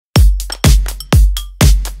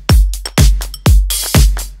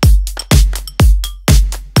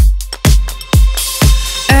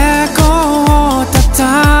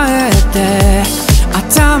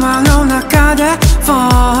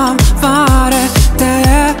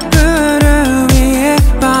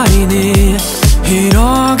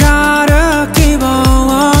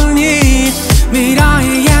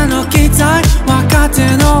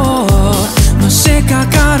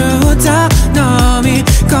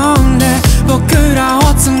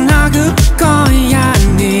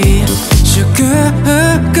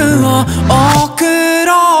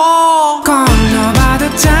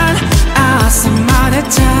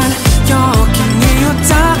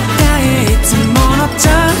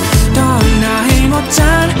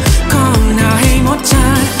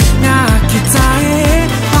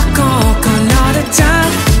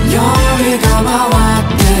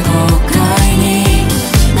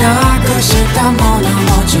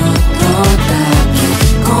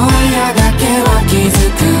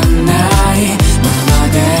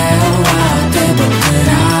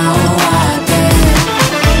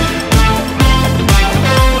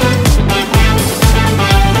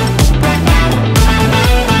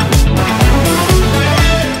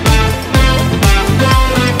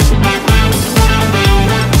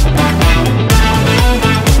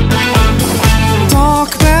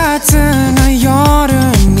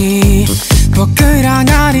ら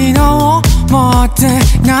なりのもて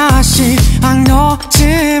なし、あのチ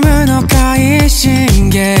ームの快進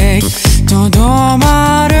撃、とど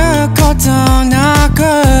まることなく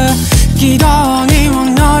軌道にも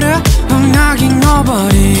乗るうなぎ登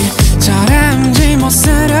り、チャレンジもす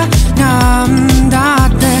る、なんだっ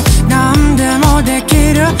てなんでもで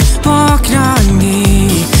きる僕ら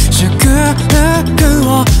に祝福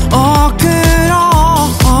を送ろ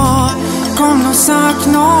う。この先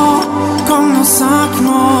も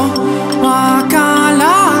わから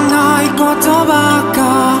ないことばっか、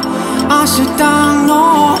明日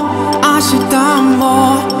も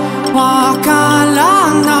わから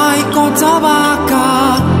ないことばっか、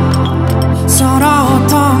空を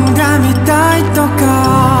飛んでみたいとか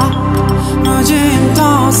無人島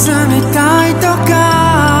住みたいとか、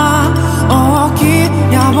大きい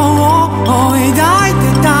野望を抱いて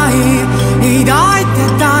たい。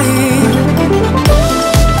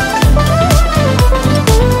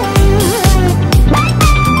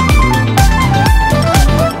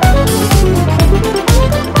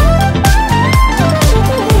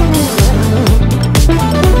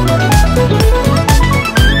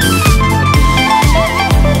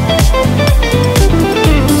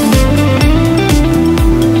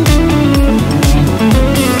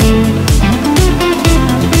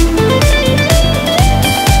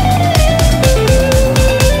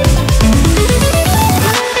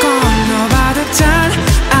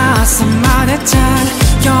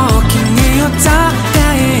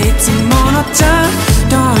ちゃん、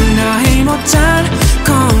どんな日もちゃん、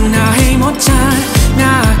こんな日もちゃん、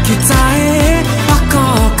泣き